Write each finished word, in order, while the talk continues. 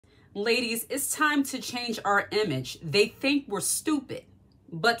Ladies, it's time to change our image. They think we're stupid.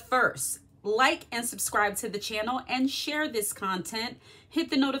 But first, like and subscribe to the channel and share this content. Hit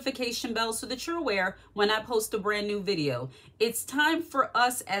the notification bell so that you're aware when I post a brand new video. It's time for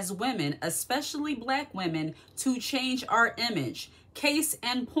us as women, especially Black women, to change our image. Case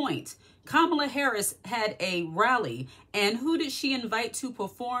in point, Kamala Harris had a rally, and who did she invite to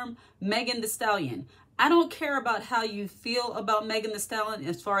perform? Megan Thee Stallion. I don't care about how you feel about Megan Thee Stallion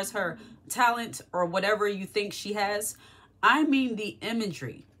as far as her talent or whatever you think she has. I mean the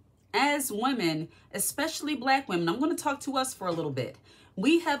imagery. As women, especially Black women, I'm going to talk to us for a little bit.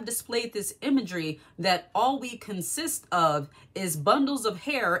 We have displayed this imagery that all we consist of is bundles of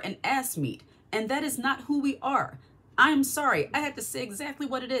hair and ass meat, and that is not who we are. I'm sorry, I had to say exactly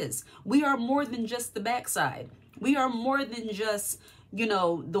what it is. We are more than just the backside. We are more than just,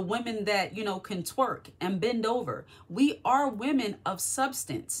 the women that, can twerk and bend over. We are women of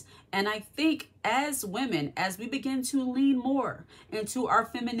substance. And I think as women, as we begin to lean more into our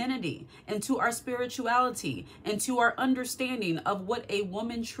femininity, into our spirituality, into our understanding of what a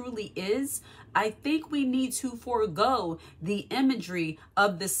woman truly is, I think we need to forego the imagery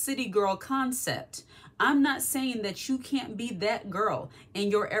of the city girl concept. I'm not saying that you can't be that girl in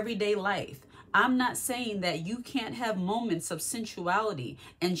your everyday life. I'm not saying that you can't have moments of sensuality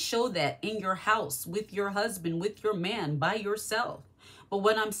and show that in your house, with your husband, with your man, by yourself. But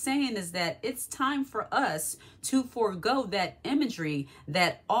what I'm saying is that it's time for us to forego that imagery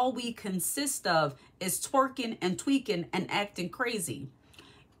that all we consist of is twerking and tweaking and acting crazy.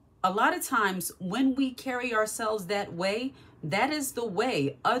 A lot of times when we carry ourselves that way, that is the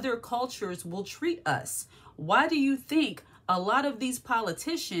way other cultures will treat us. Why do you think a lot of these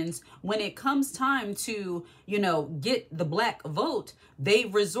politicians, when it comes time to, get the Black vote, they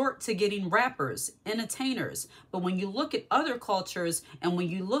resort to getting rappers, entertainers? But when you look at other cultures and when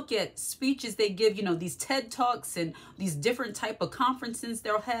you look at speeches they give, these TED Talks and these different type of conferences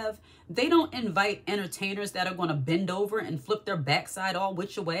they'll have, they don't invite entertainers that are going to bend over and flip their backside all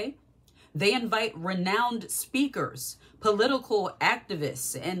which way. They invite renowned speakers, political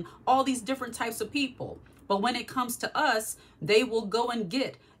activists, and all these different types of people. But when it comes to us, they will go and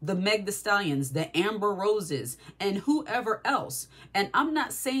get the Meg Thee Stallions, the Amber Roses, and whoever else. And I'm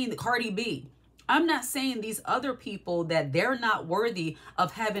not saying the Cardi B. I'm not saying these other people that they're not worthy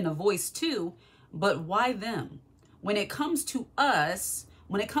of having a voice too, but why them? When it comes to us,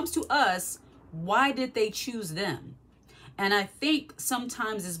 why did they choose them? And I think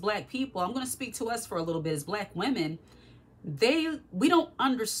sometimes as Black people, I'm going to speak to us for a little bit as Black women, we don't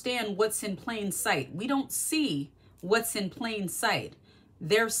understand what's in plain sight. We don't see what's in plain sight.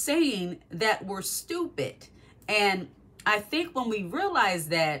 They're saying that we're stupid. And I think when we realize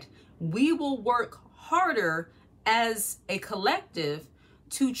that, we will work harder as a collective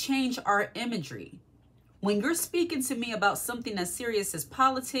to change our imagery. When you're speaking to me about something as serious as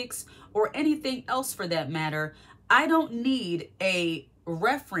politics or anything else for that matter, I don't need a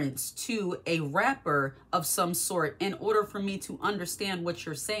reference to a rapper of some sort in order for me to understand what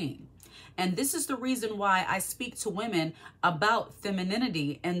you're saying. And this is the reason why I speak to women about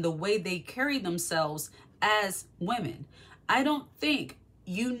femininity and the way they carry themselves as women. I don't think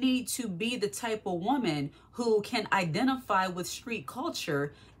you need to be the type of woman who can identify with street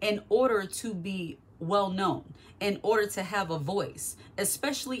culture in order to be well known, in order to have a voice,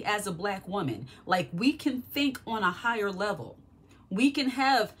 especially as a Black woman. Like, we can think on a higher level. We can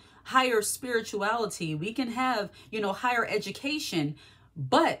have higher spirituality. We can have, higher education.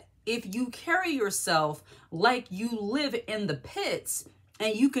 But if you carry yourself like you live in the pits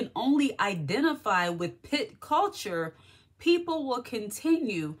and you can only identify with pit culture, people will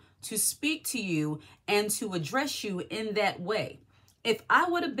continue to speak to you and to address you in that way. If I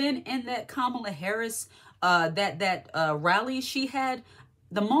would have been in that Kamala Harris, rally she had,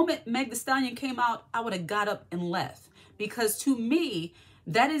 the moment Meg Thee Stallion came out, I would have got up and left. Because to me,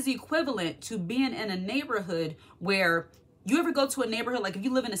 that is equivalent to being in a neighborhood where you ever go to a neighborhood, like if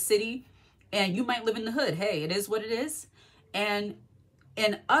you live in a city and you might live in the hood, hey, it is what it is. And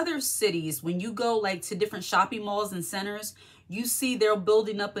in other cities, when you go like to different shopping malls and centers, you see they're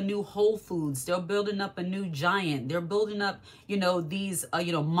building up a new Whole Foods. They're building up a new Giant. They're building up, these,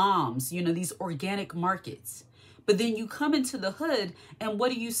 moms, these organic markets. But then you come into the hood and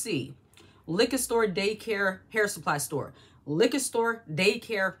what do you see? Liquor store, daycare, hair supply store. Liquor store,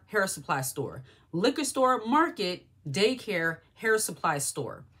 daycare, hair supply store. Liquor store, market, daycare, hair supply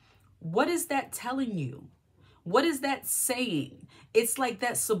store. What is that telling you? What is that saying? It's like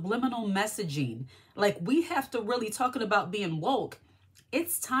that subliminal messaging. Like, we have to really, talking about being woke,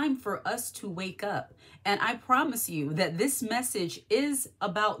 It's time for us to wake up. And I promise you that this message is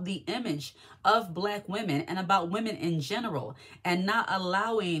about the image of Black women and about women in general, and not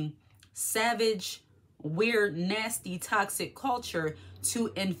allowing savage, weird, nasty, toxic culture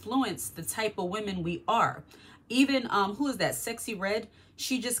to influence the type of women we are. Even, who is that? Sexy Red.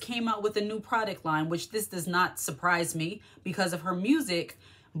 She just came out with a new product line, which this does not surprise me because of her music,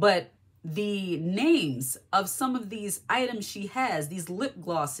 but the names of some of these items she has, these lip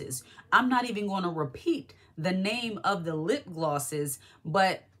glosses, I'm not even going to repeat the name of the lip glosses,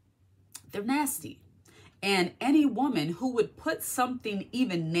 but they're nasty. And any woman who would put something,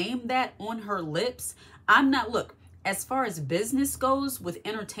 even name that, on her lips, look, as far as business goes with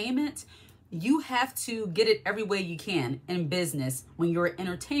entertainment, you have to get it every way you can in business when you're an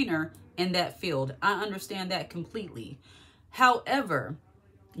entertainer in that field. I understand that completely. However,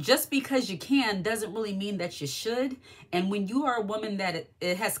 just because you can doesn't really mean that you should. And when you are a woman that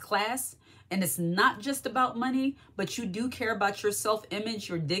it has class, and it's not just about money, but you do care about your self-image,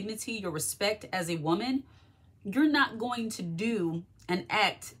 your dignity, your respect as a woman, you're not going to do and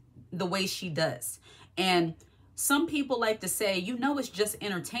act the way she does. And some people like to say, it's just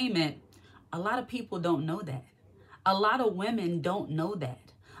entertainment. A lot of people don't know that. A lot of women don't know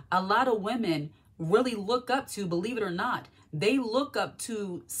that. A lot of women really look up to, believe it or not, they look up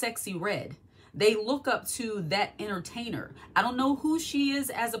to Sexy Red. They look up to that entertainer. I don't know who she is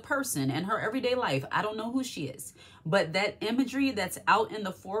as a person in her everyday life. I don't know who she is. But that imagery that's out in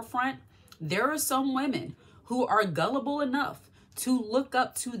the forefront, there are some women who are gullible enough to look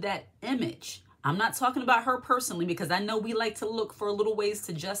up to that image. I'm not talking about her personally, because I know we like to look for little ways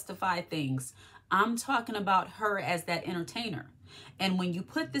to justify things. I'm talking about her as that entertainer. And when you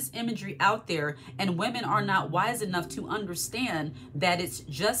put this imagery out there and women are not wise enough to understand that it's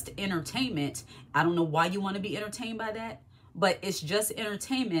just entertainment, I don't know why you want to be entertained by that, but it's just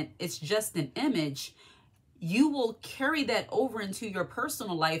entertainment. It's just an image. You will carry that over into your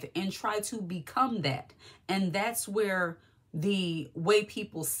personal life and try to become that. And that's where the way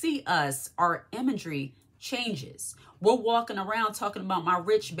people see us, our imagery, changes. We're walking around talking about my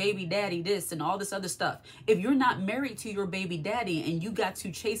rich baby daddy this and all this other stuff. If you're not married to your baby daddy and you got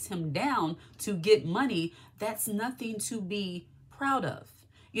to chase him down to get money, that's nothing to be proud of.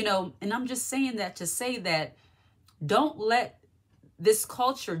 And I'm just saying that to say that don't let this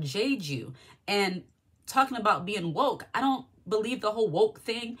culture jade you. And talking about being woke, I don't believe the whole woke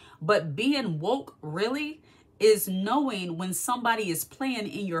thing, but being woke really is knowing when somebody is playing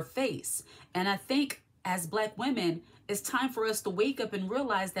in your face. And I think as Black women, it's time for us to wake up and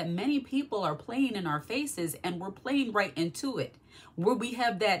realize that many people are playing in our faces, and we're playing right into it. Where we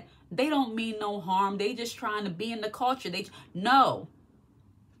have that, they don't mean no harm, they just trying to be in the culture. No.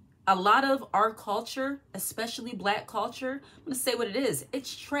 A lot of our culture, especially Black culture, I'm going to say what it is.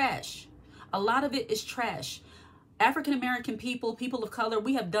 It's trash. A lot of it is trash. African-American people, people of color,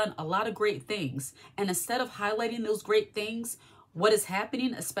 we have done a lot of great things. And instead of highlighting those great things, what is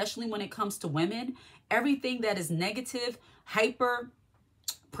happening, especially when it comes to women, everything that is negative, hyper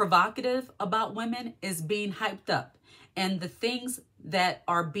provocative about women is being hyped up. And the things that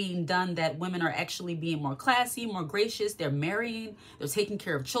are being done that women are actually being more classy, more gracious, they're marrying, they're taking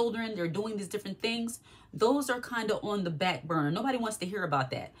care of children, they're doing these different things, those are kind of on the back burner. Nobody wants to hear about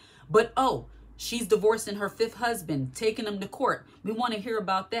that. But, she's divorcing her 5th husband, taking him to court. We want to hear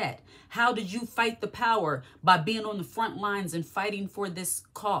about that. How did you fight the power? By being on the front lines and fighting for this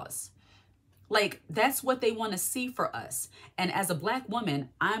cause. Like, that's what they want to see for us. And as a Black woman,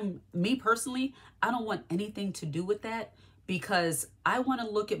 me personally, I don't want anything to do with that, because I want to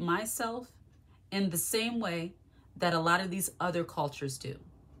look at myself in the same way that a lot of these other cultures do.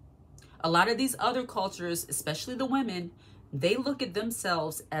 A lot of these other cultures, especially the women, they look at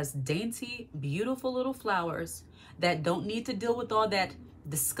themselves as dainty, beautiful little flowers that don't need to deal with all that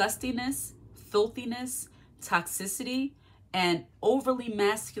disgustingness, filthiness, toxicity, and overly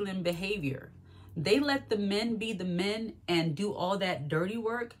masculine behavior. They let the men be the men and do all that dirty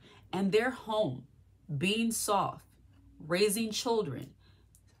work, and they're home, being soft, raising children,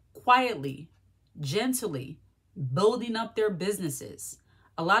 quietly, gently, building up their businesses.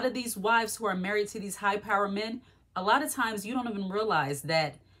 A lot of these wives who are married to these high power men, a lot of times you don't even realize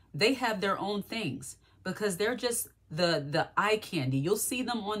that they have their own things, because they're just the eye candy. You'll see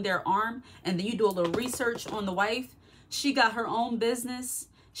them on their arm, and then you do a little research on the wife. She got her own business.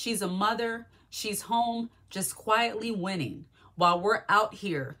 She's a mother. She's home, just quietly winning, while we're out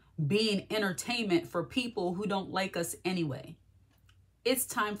here being entertainment for people who don't like us anyway. It's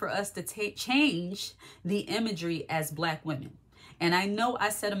time for us to change the imagery as Black women. And I know I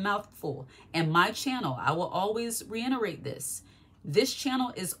said a mouthful, and my channel, I will always reiterate this. This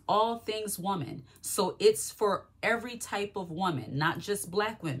channel is all things woman. So it's for every type of woman, not just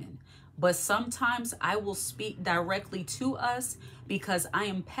Black women. But sometimes I will speak directly to us because I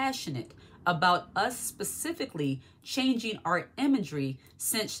am passionate about us specifically changing our imagery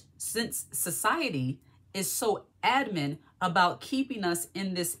since society is so adamant about keeping us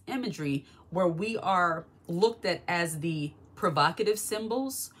in this imagery where we are looked at as the provocative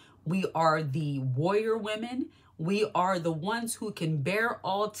symbols. We are the warrior women. We are the ones who can bear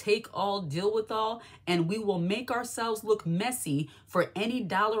all, take all, deal with all, and we will make ourselves look messy for any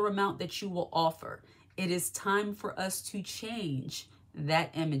dollar amount that you will offer. It is time for us to change that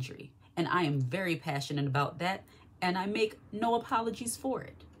imagery. And I am very passionate about that, and I make no apologies for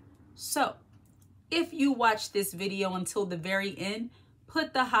it. So, if you watch this video until the very end,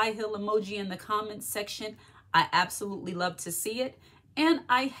 put the high heel emoji in the comments section. I absolutely love to see it. And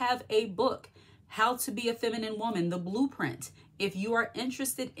I have a book, How to Be a Feminine Woman, the Blueprint. If you are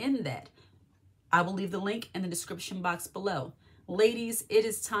interested in that, I will leave the link in the description box below. Ladies, it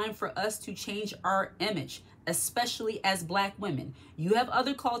is time for us to change our image, especially as Black women. You have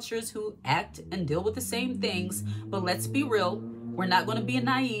other cultures who act and deal with the same things, but let's be real. We're not going to be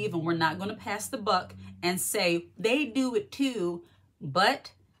naive, and we're not going to pass the buck and say they do it too.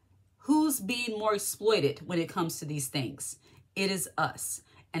 But who's being more exploited when it comes to these things? It is us.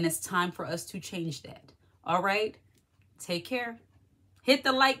 And it's time for us to change that. All right? Take care. Hit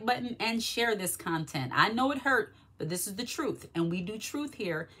the like button and share this content. I know it hurt, but this is the truth. And we do truth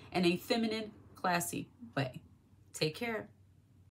here in a feminine, classy way. Take care.